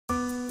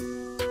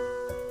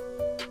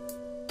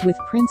With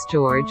Prince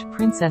George,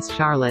 Princess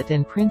Charlotte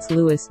and Prince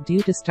Louis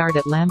due to start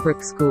at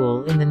Lambrook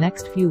School in the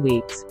next few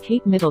weeks,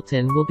 Kate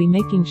Middleton will be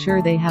making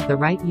sure they have the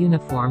right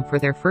uniform for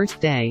their first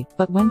day,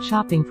 but when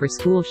shopping for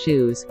school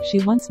shoes, she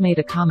once made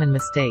a common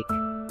mistake.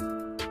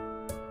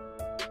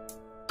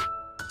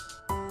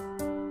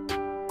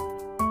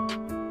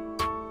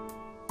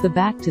 The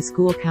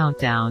back-to-school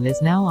countdown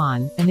is now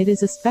on, and it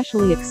is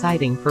especially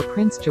exciting for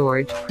Prince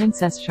George,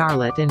 Princess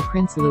Charlotte and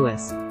Prince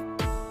Louis.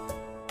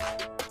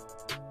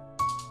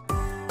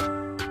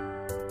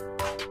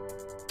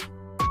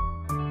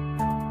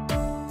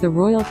 The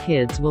royal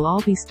kids will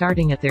all be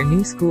starting at their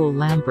new school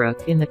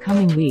Lambrook in the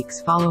coming weeks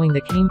following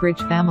the Cambridge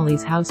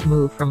family's house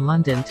move from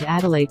London to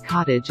Adelaide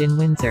Cottage in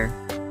Windsor.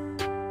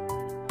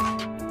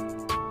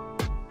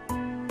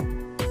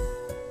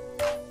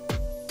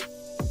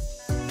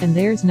 And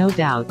there's no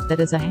doubt that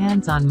as a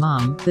hands-on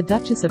mum, the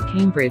Duchess of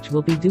Cambridge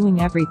will be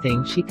doing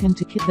everything she can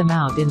to kit them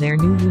out in their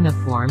new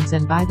uniforms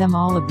and buy them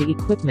all of the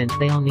equipment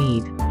they'll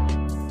need.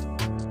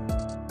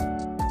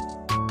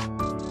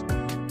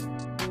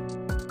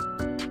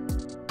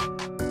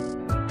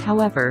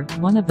 However,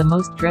 one of the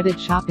most dreaded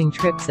shopping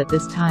trips at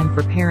this time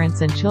for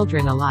parents and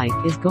children alike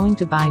is going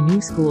to buy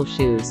new school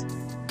shoes.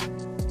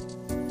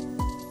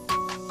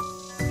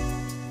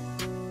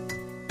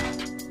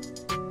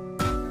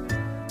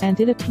 And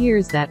it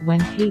appears that when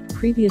Kate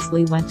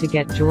previously went to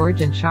get George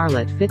and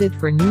Charlotte fitted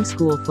for new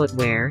school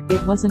footwear,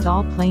 it wasn't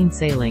all plain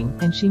sailing,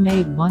 and she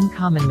made one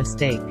common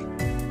mistake.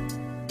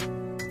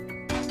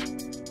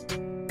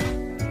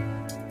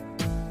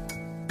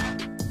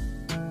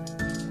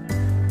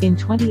 In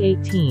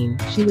 2018,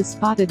 she was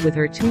spotted with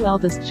her two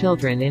eldest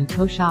children in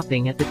tow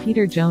shopping at the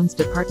Peter Jones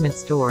department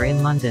store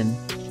in London.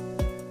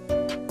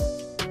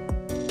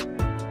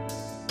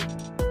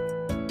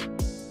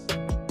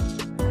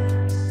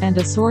 And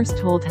a source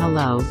told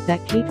Hello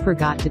that Kate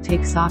forgot to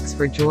take socks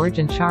for George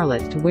and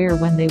Charlotte to wear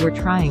when they were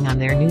trying on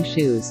their new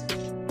shoes.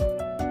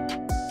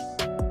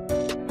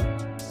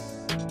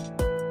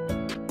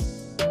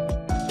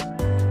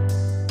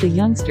 The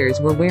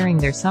youngsters were wearing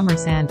their summer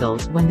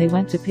sandals when they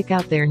went to pick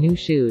out their new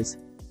shoes.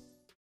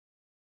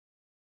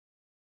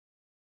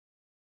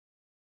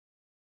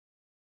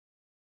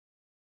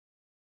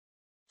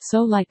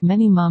 So like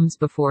many mums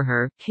before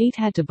her, Kate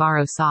had to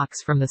borrow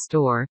socks from the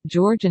store.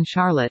 George and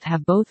Charlotte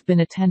have both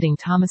been attending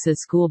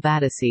Thomas's school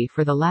Battersea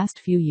for the last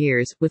few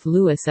years, with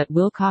Louis at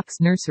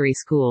Wilcox Nursery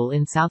School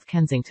in South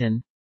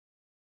Kensington.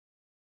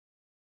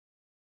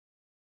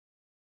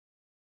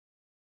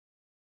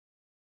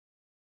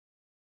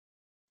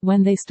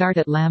 When they start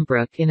at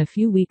Lambrook in a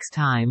few weeks'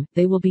 time,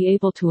 they will be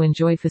able to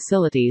enjoy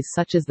facilities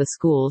such as the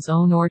school's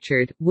own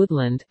orchard,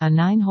 woodland, a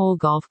 9-hole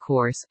golf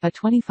course, a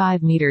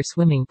 25-meter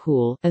swimming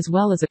pool, as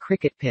well as a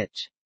cricket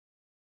pitch.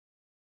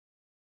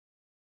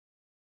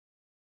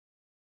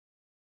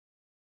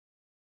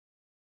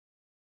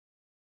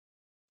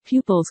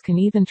 Pupils can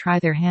even try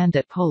their hand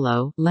at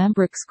polo.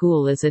 Lambrook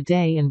School is a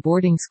day and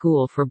boarding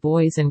school for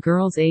boys and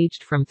girls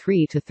aged from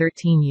 3 to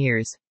 13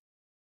 years.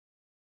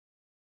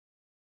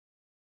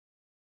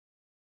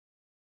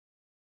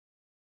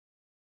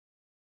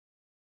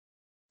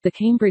 The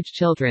Cambridge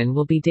children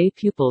will be day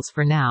pupils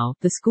for now.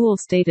 The school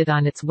stated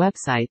on its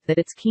website that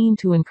it's keen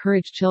to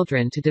encourage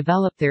children to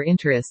develop their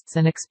interests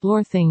and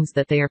explore things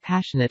that they are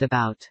passionate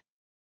about.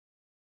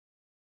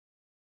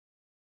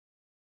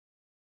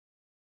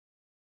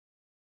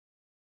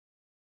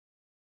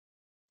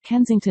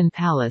 Kensington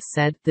Palace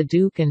said, the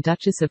Duke and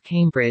Duchess of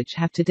Cambridge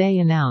have today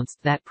announced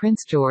that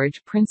Prince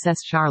George,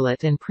 Princess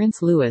Charlotte and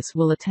Prince Louis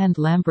will attend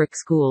Lambrook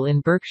School in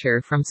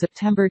Berkshire from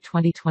September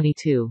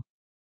 2022.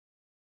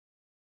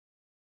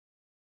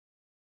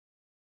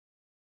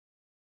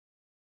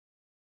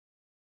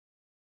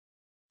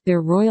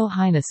 Their Royal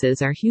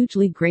Highnesses are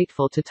hugely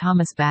grateful to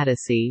Thomas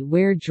Battersea,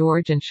 where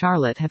George and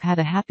Charlotte have had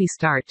a happy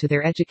start to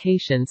their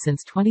education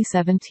since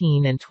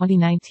 2017 and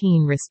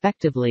 2019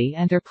 respectively,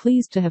 and are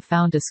pleased to have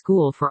found a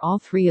school for all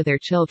three of their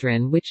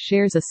children which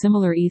shares a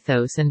similar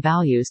ethos and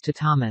values to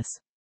Thomas.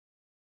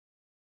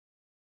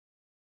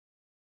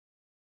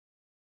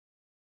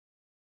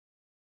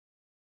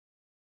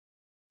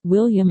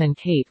 William and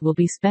Kate will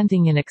be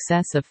spending in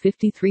excess of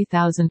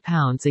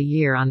 £53,000 a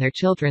year on their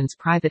children's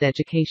private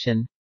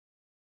education.